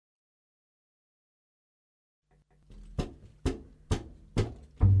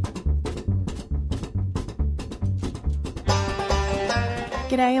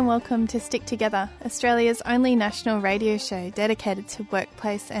G'day and welcome to Stick Together, Australia's only national radio show dedicated to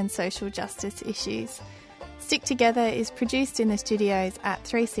workplace and social justice issues. Stick Together is produced in the studios at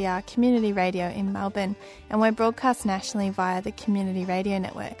 3CR Community Radio in Melbourne, and we're broadcast nationally via the Community Radio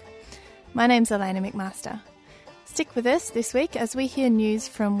Network. My name's Elena McMaster. Stick with us this week as we hear news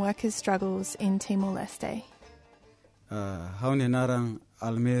from workers' struggles in Timor-Leste. Haune narang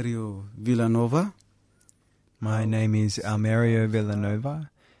Almerio Villanova. My name is Almerio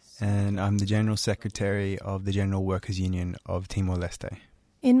Villanova, and I'm the General Secretary of the General Workers' Union of Timor-Leste.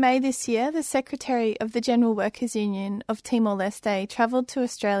 In May this year, the Secretary of the General Workers' Union of Timor-Leste travelled to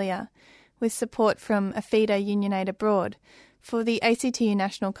Australia with support from AFIDA Union Aid Abroad for the ACTU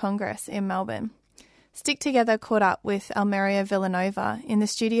National Congress in Melbourne. Stick Together caught up with Almerio Villanova in the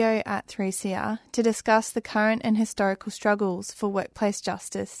studio at 3CR to discuss the current and historical struggles for workplace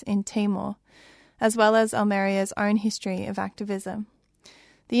justice in Timor, as well as Almerio's own history of activism.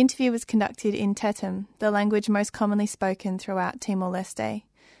 The interview was conducted in Tetum, the language most commonly spoken throughout Timor-Leste,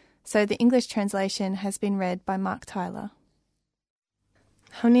 so the English translation has been read by Mark Tyler.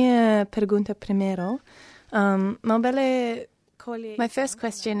 My first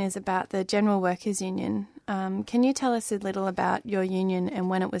question is about the General Workers' Union. Can you tell us a little about your union and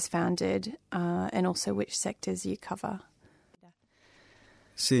when it was founded, and also which sectors you cover?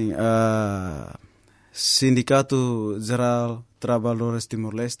 Sim, Sindicato Geral Trabalhadores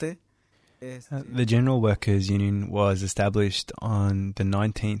Timor-Leste. The General Workers' Union was established on the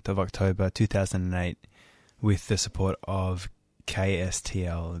 19th of October 2008 with the support of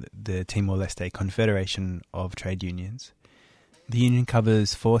KSTL, the Timor-Leste Confederation of Trade Unions. The union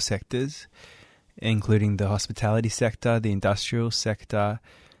covers 4 sectors, including the hospitality sector, the industrial sector,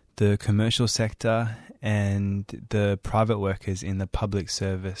 the commercial sector, and the private workers in the public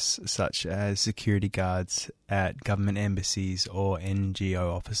service, such as security guards at government embassies or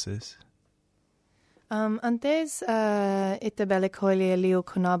NGO offices. Antes itabele colhe leo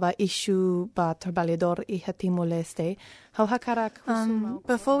conaba issue ba trabalhador e Timor-Leste.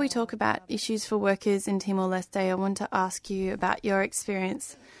 Before we talk about issues for workers in Timor-Leste, I want to ask you about your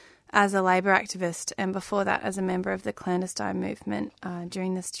experience as a labour activist and before that as a member of the clandestine movement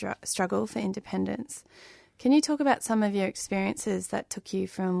during the struggle for independence. Can you talk about some of your experiences that took you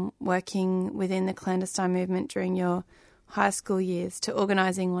from working within the clandestine movement during your high school years to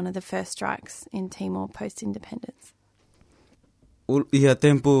organising one of the first strikes in Timor post-independence? Ia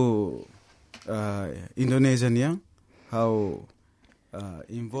tempo Indonesian, how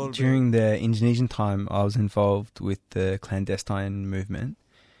involved... During the Indonesian time, I was involved with the clandestine movement.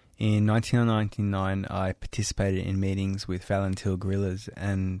 In 1999, I participated in meetings with Valentil guerrillas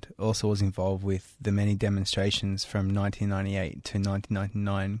and also was involved with the many demonstrations from 1998 to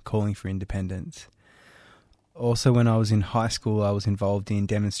 1999 calling for independence. Also, when I was in high school, I was involved in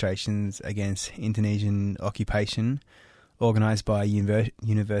demonstrations against Indonesian occupation organised by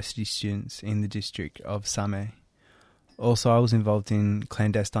university students in the district of Same. Also, I was involved in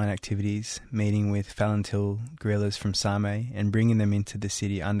clandestine activities, meeting with Valentil guerrillas from Same and bringing them into the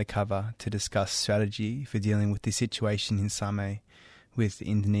city undercover to discuss strategy for dealing with the situation in Same with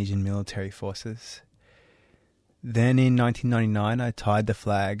Indonesian military forces. Then in 1999, I tied the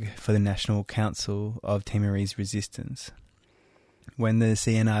flag for the National Council of Timorese Resistance. When the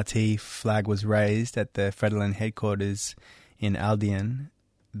CNRT flag was raised at the Fretilin headquarters in Aldean,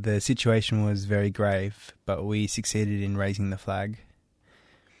 the situation was very grave, but we succeeded in raising the flag.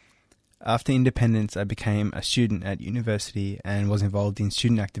 After independence, I became a student at university and was involved in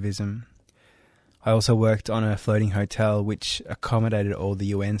student activism. I also worked on a floating hotel which accommodated all the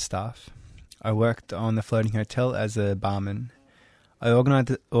UN staff. I worked on the floating hotel as a barman. I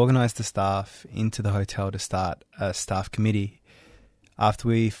organised the staff into the hotel to start a staff committee. After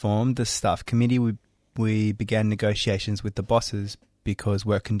we formed the staff committee, we began negotiations with the bosses because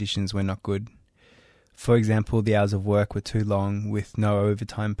work conditions were not good. For example, the hours of work were too long with no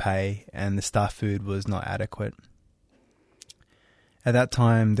overtime pay and the staff food was not adequate. At that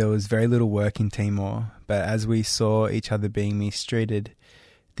time, there was very little work in Timor, but as we saw each other being mistreated,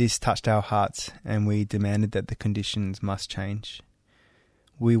 this touched our hearts and we demanded that the conditions must change.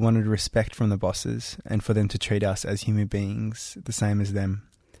 We wanted respect from the bosses and for them to treat us as human beings, the same as them.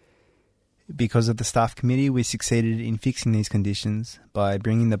 Because of the staff committee, we succeeded in fixing these conditions by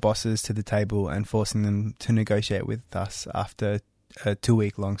bringing the bosses to the table and forcing them to negotiate with us after a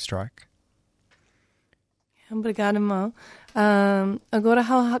 2-week-long strike. Obrigada, Mo. Agora,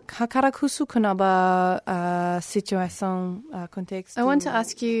 how caracuso conaba situação contexto? I want to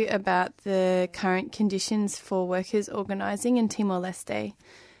ask you about the current conditions for workers organising in Timor-Leste.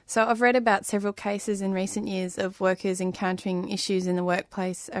 So I've read about several cases in recent years of workers encountering issues in the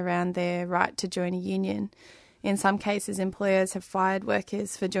workplace around their right to join a union. In some cases, employers have fired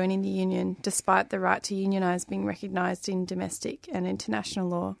workers for joining the union despite the right to unionise being recognised in domestic and international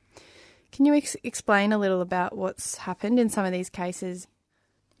law. Can you explain a little about what's happened in some of these cases?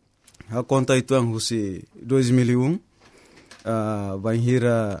 Ha konta itu ang husi 2001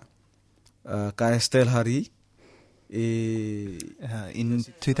 banhira KSTL hari in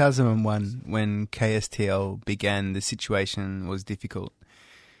 2001, when KSTL began, the situation was difficult.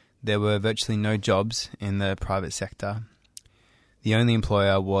 There were virtually no jobs in the private sector. The only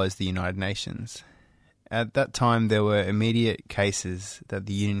employer was the United Nations. At that time, there were immediate cases that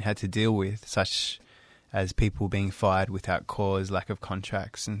the union had to deal with, such as people being fired without cause, lack of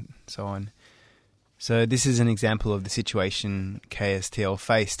contracts, and so on. So this is an example of the situation KSTL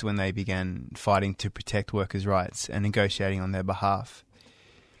faced when they began fighting to protect workers' rights and negotiating on their behalf.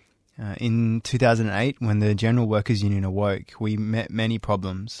 In 2008, when the General Workers' Union awoke, we met many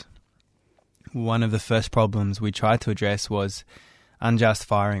problems. One of the first problems we tried to address was unjust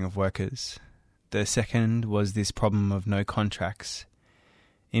firing of workers. The second was this problem of no contracts.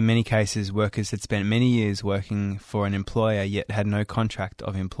 In many cases, workers had spent many years working for an employer yet had no contract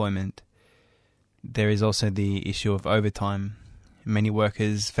of employment. There is also the issue of overtime. Many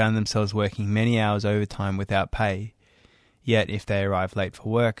workers found themselves working many hours overtime without pay, yet if they arrived late for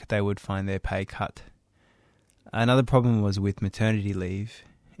work, they would find their pay cut. Another problem was with maternity leave.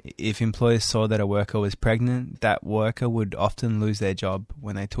 If employers saw that a worker was pregnant, that worker would often lose their job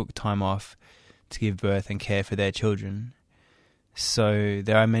when they took time off to give birth and care for their children. So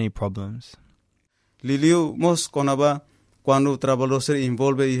there are many problems. Liliu mos konaba quando trabalhador se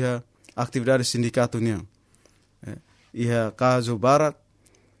envolve iha atividade sindicato niang. Iha caso barak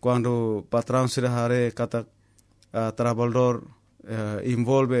quando patrão se hare kata trabalhador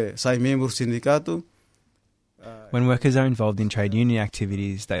envolve sai membro sindicato. When workers are involved in trade union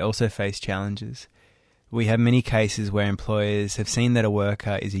activities, they also face challenges. We have many cases where employers have seen that a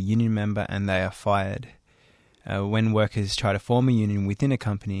worker is a union member and they are fired. When workers try to form a union within a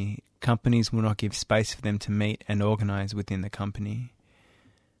company, companies will not give space for them to meet and organise within the company.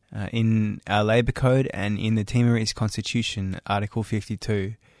 In our Labour Code and in the Timorese Constitution, Article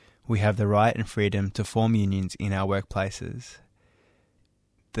 52, we have the right and freedom to form unions in our workplaces.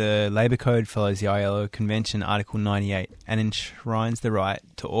 The Labour Code follows the ILO Convention Article 98 and enshrines the right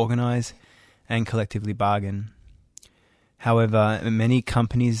to organise and collectively bargain. However, many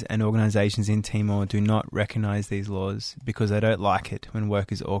companies and organisations in Timor do not recognise these laws because they don't like it when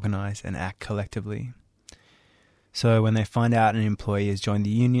workers organise and act collectively. So when they find out an employee has joined the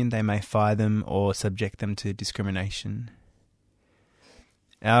union, they may fire them or subject them to discrimination.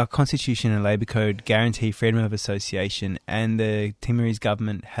 Our Constitution and Labour Code guarantee freedom of association, and the Timorese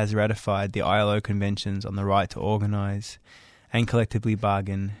government has ratified the ILO conventions on the right to organise and collectively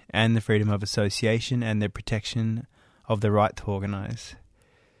bargain, and the freedom of association and the protection of the right to organise.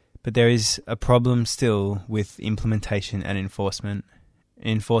 But there is a problem still with implementation and enforcement.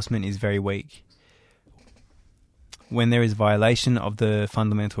 Enforcement is very weak. When there is violation of the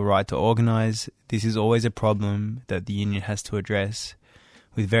fundamental right to organise, this is always a problem that the union has to address,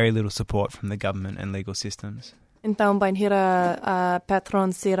 with very little support from the government and legal systems. Então, bainhira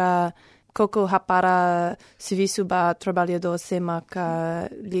patron sira koko hapara serviço ba trabalhador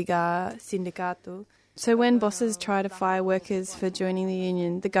semaka liga sindicato. So when bosses try to fire workers for joining the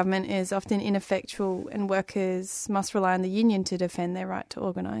union, the government is often ineffectual and workers must rely on the union to defend their right to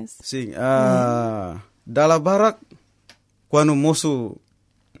organise. Sim, dala barak quando mosu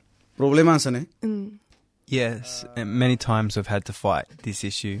problema sane. Yes, many times we've had to fight this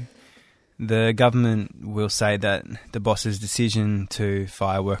issue. The government will say that the boss's decision to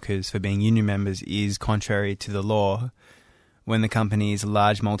fire workers for being union members is contrary to the law. When the company is a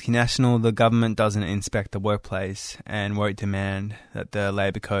large multinational, the government doesn't inspect the workplace and won't demand that the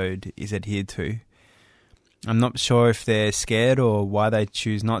Labour Code is adhered to. I'm not sure if they're scared or why they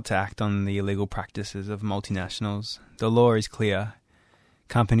choose not to act on the illegal practices of multinationals. The law is clear.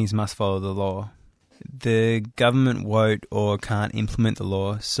 Companies must follow the law. The government won't or can't implement the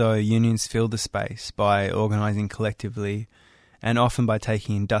law, so unions fill the space by organising collectively and often by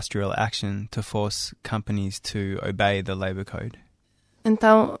taking industrial action to force companies to obey the Labour Code.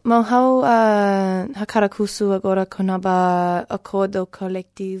 Então, mau hakarakusu agora konaba acordo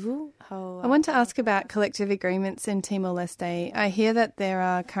coletivo? I want to ask about collective agreements in Timor-Leste. I hear that there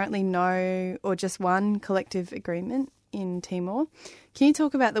are currently no or just one collective agreement in Timor. Can you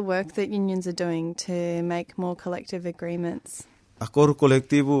talk about the work that unions are doing to make more collective agreements? Acordo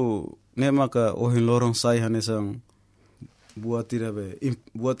coletivo nema ka ohin lorong sai hanesang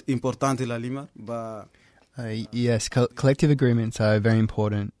buat importante la lima ba. Yes, collective agreements are a very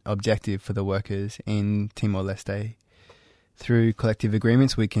important objective for the workers in Timor-Leste. Through collective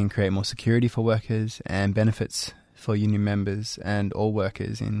agreements, we can create more security for workers and benefits for union members and all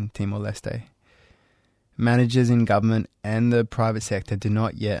workers in Timor-Leste. Managers in government and the private sector do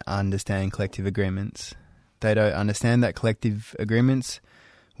not yet understand collective agreements. They don't understand that collective agreements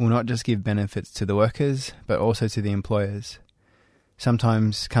will not just give benefits to the workers, but also to the employers.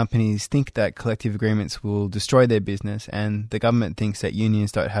 Sometimes companies think that collective agreements will destroy their business, and the government thinks that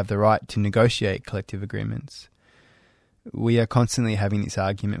unions don't have the right to negotiate collective agreements. We are constantly having this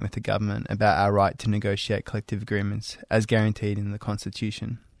argument with the government about our right to negotiate collective agreements as guaranteed in the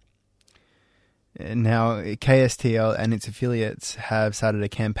Constitution. Now, KSTL and its affiliates have started a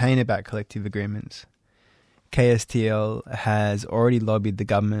campaign about collective agreements. KSTL has already lobbied the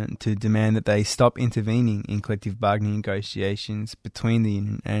government to demand that they stop intervening in collective bargaining negotiations between the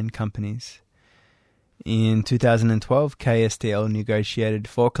union and companies. In 2012, KSTL negotiated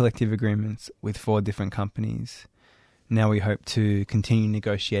 4 collective agreements with 4 different companies. Now we hope to continue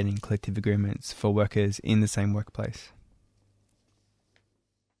negotiating collective agreements for workers in the same workplace.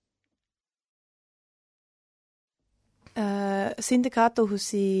 Sindicato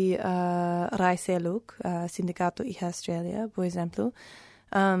husi Raiseluk, Sindicato iha Australia, por exemplo.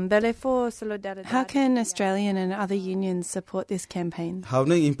 How can Australian and other unions support this campaign?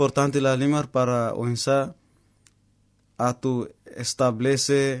 Hauning importante la limar para ONSA atu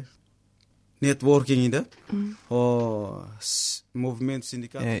establece networking ida or movement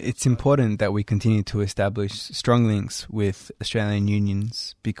syndicat. It's important that we continue to establish strong links with Australian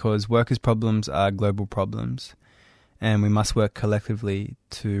unions because workers' problems are global problems, and we must work collectively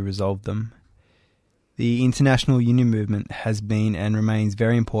to resolve them. The international union movement has been and remains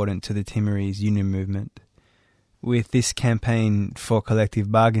very important to the Timorese union movement. With this campaign for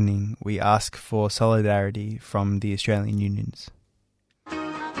collective bargaining, we ask for solidarity from the Australian unions.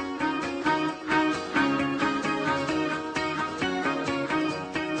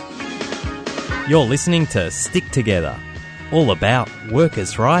 You're listening to Stick Together, all about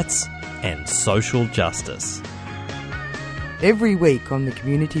workers' rights and social justice. Every week on the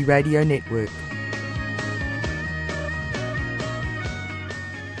Community Radio Network.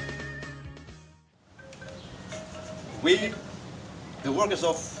 We, the workers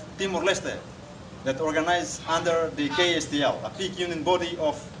of Timor-Leste, that organize under the KSTL, a peak union body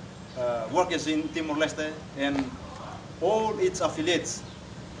of workers in Timor-Leste, and all its affiliates,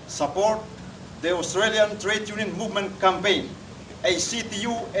 support the Australian Trade Union Movement Campaign,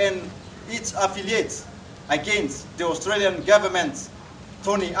 ACTU, and its affiliates against the Australian government,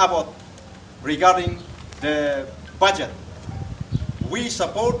 Tony Abbott, regarding the budget. We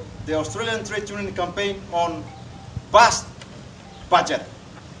support the Australian Trade Union Campaign on vast budget.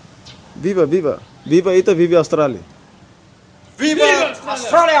 Viva, viva. Viva ita, viva Australia. Viva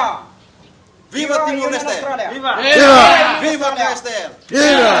Australia! Viva Timor-Leste! Viva! Viva KSTL!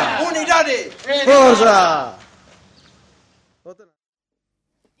 Viva! Unidade! Forza!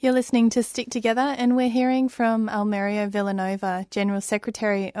 You're listening to Stick Together, and we're hearing from Almerio Villanova, General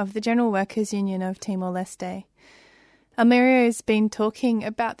Secretary of the General Workers Union of Timor-Leste. Almerio's been talking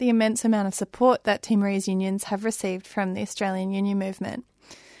about the immense amount of support that Timorese unions have received from the Australian union movement.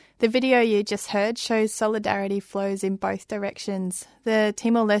 The video you just heard shows solidarity flows in both directions. The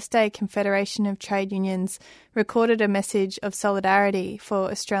Timor-Leste Confederation of Trade Unions recorded a message of solidarity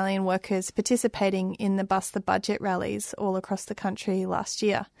for Australian workers participating in the Bust the Budget rallies all across the country last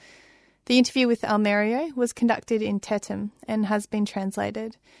year. The interview with Almerio was conducted in Tetum and has been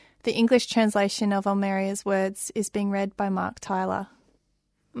translated. The English translation of Almerio's words is being read by Mark Tyler.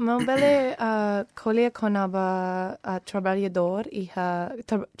 Mobile kolia konaba trabalhador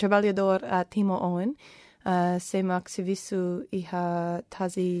Timor Owen se maxivisu iha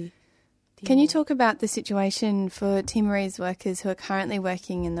tazi. Can you talk about the situation for Timorese workers who are currently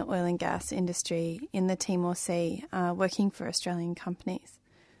working in the oil and gas industry in the Timor Sea, working for Australian companies?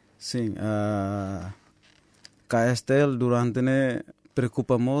 Sim, KSTL durante ne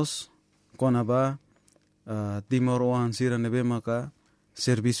preocupamos con aba Timor Oan sira nebe maka.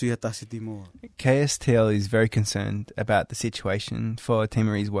 KSTL is very concerned about the situation for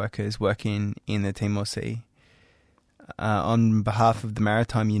Timorese workers working in the Timor Sea. On behalf of the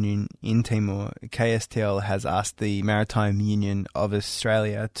Maritime Union in Timor, KSTL has asked the Maritime Union of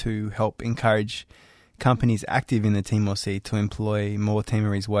Australia to help encourage companies active in the Timor Sea to employ more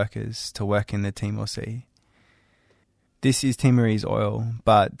Timorese workers to work in the Timor Sea. This is Timorese oil,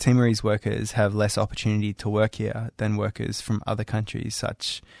 but Timorese workers have less opportunity to work here than workers from other countries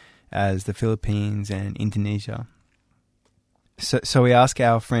such as the Philippines and Indonesia. So we ask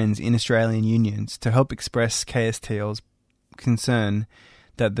our friends in Australian unions to help express KSTL's concern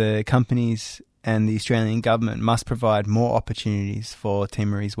that the companies and the Australian government must provide more opportunities for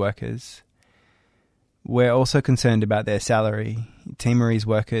Timorese workers. We're also concerned about their salary. Timorese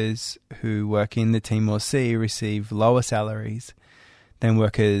workers who work in the Timor Sea receive lower salaries than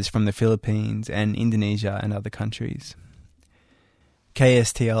workers from the Philippines and Indonesia and other countries.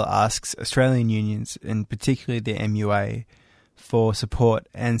 KSTL asks Australian unions, and particularly the MUA, for support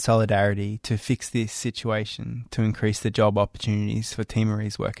and solidarity to fix this situation, to increase the job opportunities for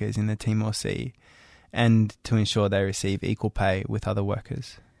Timorese workers in the Timor Sea, and to ensure they receive equal pay with other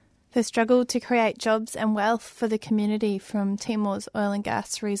workers. The struggle to create jobs and wealth for the community from Timor's oil and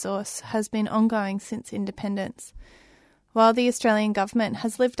gas resource has been ongoing since independence. While the Australian government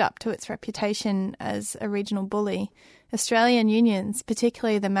has lived up to its reputation as a regional bully, Australian unions,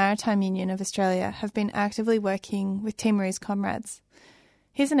 particularly the Maritime Union of Australia, have been actively working with Timorese comrades.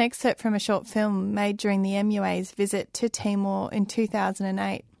 Here's an excerpt from a short film made during the MUA's visit to Timor in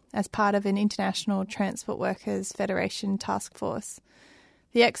 2008 as part of an International Transport Workers Federation task force.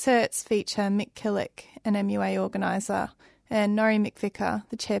 The excerpts feature Mick Killick, an MUA organiser, and Norrie McVicker,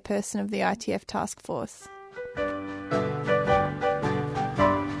 the chairperson of the ITF task force.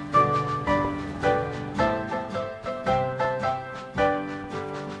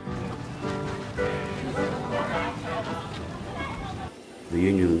 The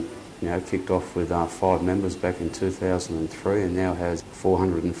union kicked off with 5 members back in 2003 and now has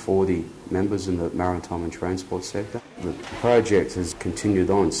 440 members in the maritime and transport sector. The project has continued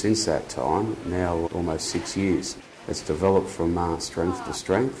on since that time, now almost 6 years. It's developed from strength to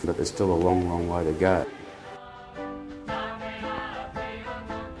strength, but there's still a long, long way to go.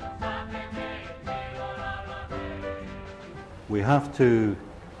 We have to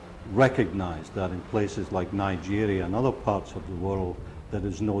recognise that in places like Nigeria and other parts of the world, there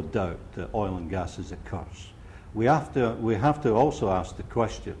is no doubt that oil and gas is a curse. We have to also ask the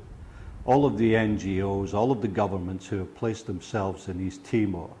question, all of the NGOs, all of the governments who have placed themselves in East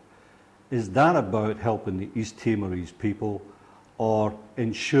Timor, is that about helping the East Timorese people or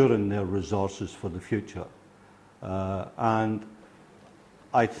ensuring their resources for the future? And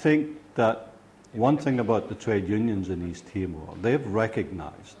I think that one thing about the trade unions in East Timor, they've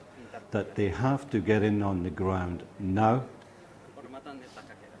recognised that they have to get in on the ground now,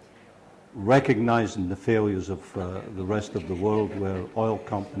 recognising the failures of the rest of the world where oil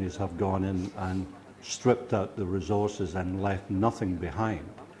companies have gone in and stripped out the resources and left nothing behind.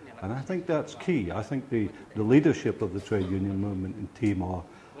 And I think that's key. I think the leadership of the trade union movement in Timor,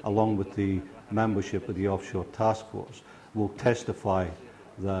 along with the membership of the offshore task force, will testify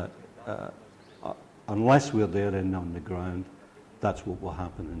that unless we're there in on the ground, that's what will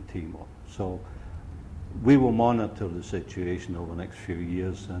happen in Timor. So we will monitor the situation over the next few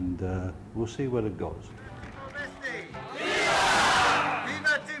years and we'll see where it goes.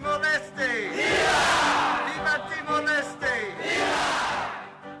 Viva Timor-Leste! Viva Timor-Leste!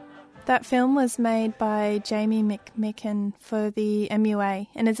 That film was made by Jamie McMicken for the MUA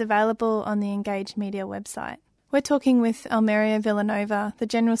and is available on the Engage Media website. We're talking with Almeria Villanova, the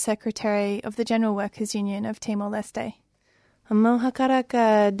General Secretary of the General Workers Union of Timor-Leste. Do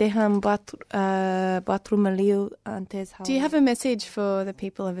you have a message for the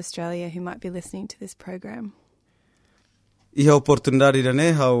people of Australia who might be listening to this program? Iha oportunidade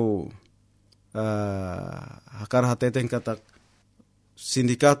rane hau hakar hateten kata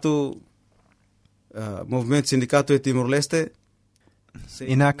sindicato movement sindicato e Timor-Leste.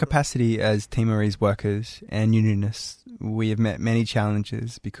 In our capacity as Timorese workers and unionists, we have met many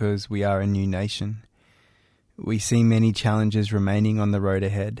challenges because we are a new nation. We see many challenges remaining on the road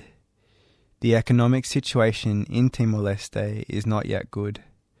ahead. The economic situation in Timor-Leste is not yet good.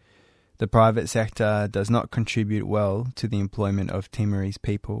 The private sector does not contribute well to the employment of Timorese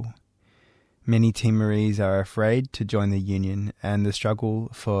people. Many Timorese are afraid to join the union and the struggle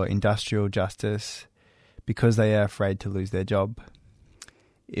for industrial justice because they are afraid to lose their job.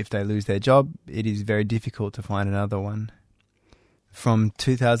 If they lose their job, it is very difficult to find another one. From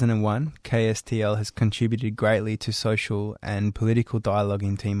 2001, KSTL has contributed greatly to social and political dialogue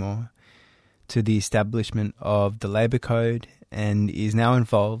in Timor, to the establishment of the Labour Code, and is now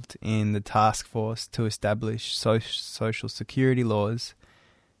involved in the task force to establish social security laws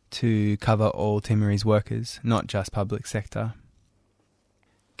to cover all Timorese workers, not just public sector.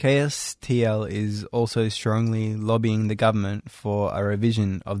 KSTL is also strongly lobbying the government for a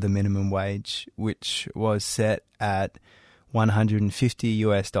revision of the minimum wage, which was set at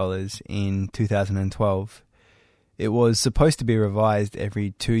 $150 in 2012. It was supposed to be revised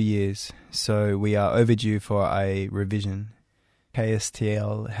every 2 years, so we are overdue for a revision.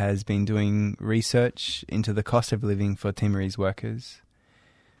 KSTL has been doing research into the cost of living for Timorese workers.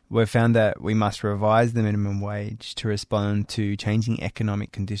 We've found that we must revise the minimum wage to respond to changing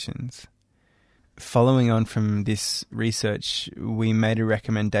economic conditions. Following on from this research, we made a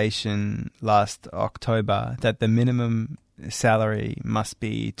recommendation last October that the minimum salary must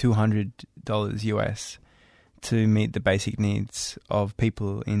be $200 US to meet the basic needs of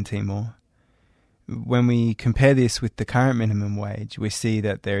people in Timor. When we compare this with the current minimum wage, we see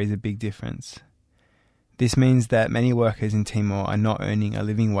that there is a big difference. This means that many workers in Timor are not earning a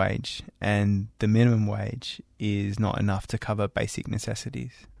living wage, and the minimum wage is not enough to cover basic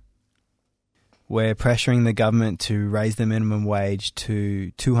necessities. We're pressuring the government to raise the minimum wage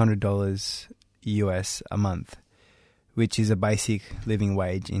to $200 US a month, which is a basic living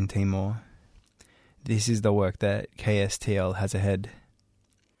wage in Timor. This is the work that KSTL has ahead.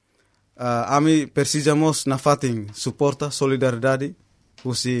 Ami persijamos na fating suporta solidariedade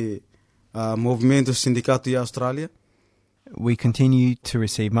usi movimento sindicato e Australia. We continue to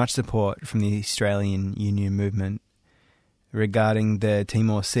receive much support from the Australian Union movement. Regarding the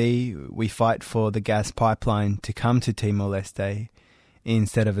Timor Sea, we fight for the gas pipeline to come to Timor-Leste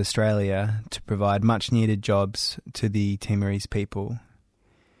instead of Australia to provide much needed jobs to the Timorese people.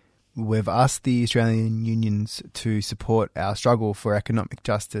 We've asked the Australian unions to support our struggle for economic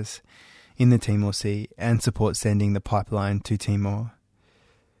justice in the Timor Sea and support sending the pipeline to Timor.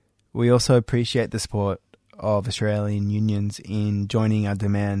 We also appreciate the support of Australian unions in joining our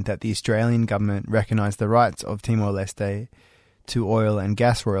demand that the Australian government recognise the rights of Timor-Leste to oil and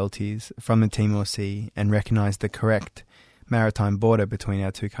gas royalties from the Timor Sea and recognise the correct maritime border between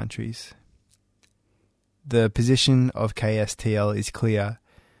our two countries. The position of KSTL is clear: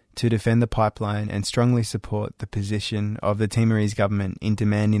 to defend the pipeline and strongly support the position of the Timorese government in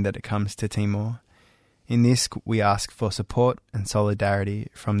demanding that it comes to Timor. In this, we ask for support and solidarity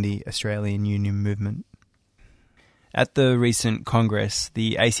from the Australian Union movement. At the recent Congress,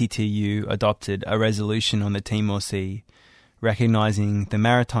 the ACTU adopted a resolution on the Timor Sea, recognising the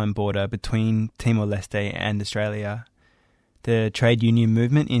maritime border between Timor-Leste and Australia. The trade union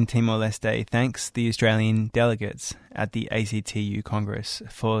movement in Timor-Leste thanks the Australian delegates at the ACTU Congress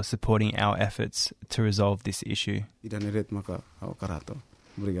for supporting our efforts to resolve this issue.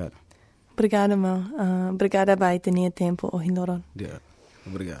 Obrigada, Mel. Obrigada by tenir tempo o hindoron.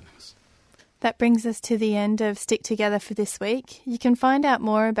 Obrigado. That brings us to the end of Stick Together for this week. You can find out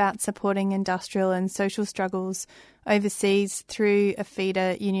more about supporting industrial and social struggles overseas through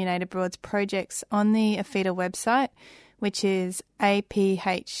AFIDA Union Aid Abroad's projects on the AFIDA website, which is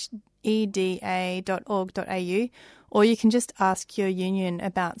apheda.org.au, or you can just ask your union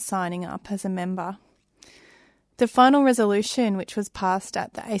about signing up as a member. The final resolution, which was passed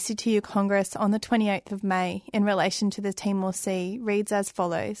at the ACTU Congress on the 28th of May in relation to the Timor Sea, reads as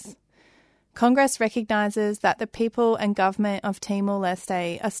follows. Congress recognises that the people and government of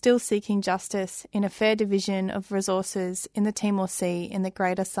Timor-Leste are still seeking justice in a fair division of resources in the Timor Sea in the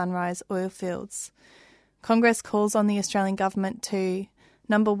Greater Sunrise oil fields. Congress calls on the Australian government to,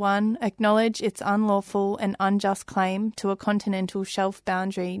 number one, acknowledge its unlawful and unjust claim to a continental shelf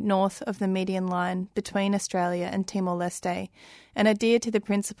boundary north of the median line between Australia and Timor-Leste and adhere to the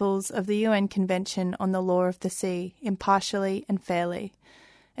principles of the UN Convention on the Law of the Sea impartially and fairly.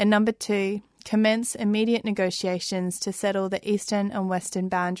 And number two, commence immediate negotiations to settle the eastern and western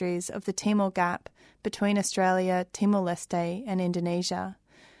boundaries of the Timor Gap between Australia, Timor-Leste and Indonesia.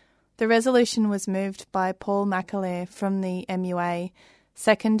 The resolution was moved by Paul McAleer from the MUA,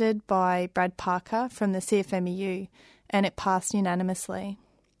 seconded by Brad Parker from the CFMEU, and it passed unanimously.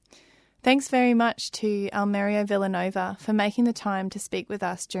 Thanks very much to Almerio Villanova for making the time to speak with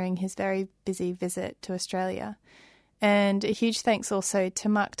us during his very busy visit to Australia. And a huge thanks also to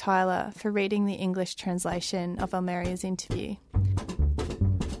Mark Tyler for reading the English translation of Almerio's interview.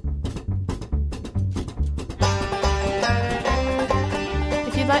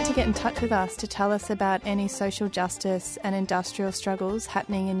 If you'd like to get in touch with us to tell us about any social justice and industrial struggles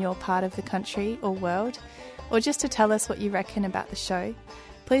happening in your part of the country or world, or just to tell us what you reckon about the show,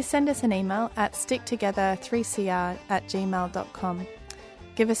 please send us an email at sticktogether3cr@gmail.com.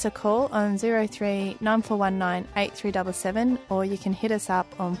 Give us a call on 03 9419 8377, or you can hit us up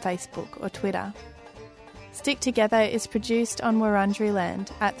on Facebook or Twitter. Stick Together is produced on Wurundjeri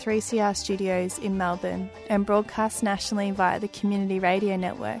land at 3CR Studios in Melbourne and broadcast nationally via the Community Radio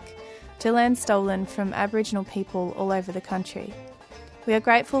Network to land stolen from Aboriginal people all over the country. We are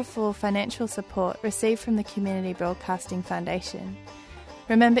grateful for financial support received from the Community Broadcasting Foundation.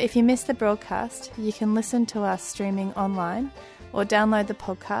 Remember, if you missed the broadcast, you can listen to us streaming online or download the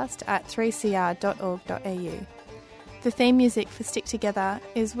podcast at 3cr.org.au. The theme music for Stick Together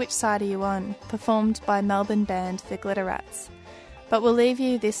is Which Side Are You On?, performed by Melbourne band The Glitter Rats. But we'll leave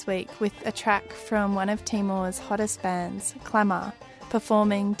you this week with a track from one of Timor's hottest bands, Clamour,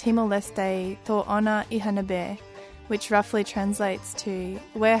 performing Timor-Leste Tho Ona Ihanabe, which roughly translates to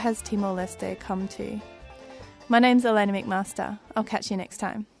Where Has Timor-Leste Come To? My name's Elena McMaster. I'll catch you next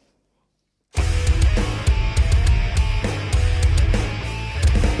time.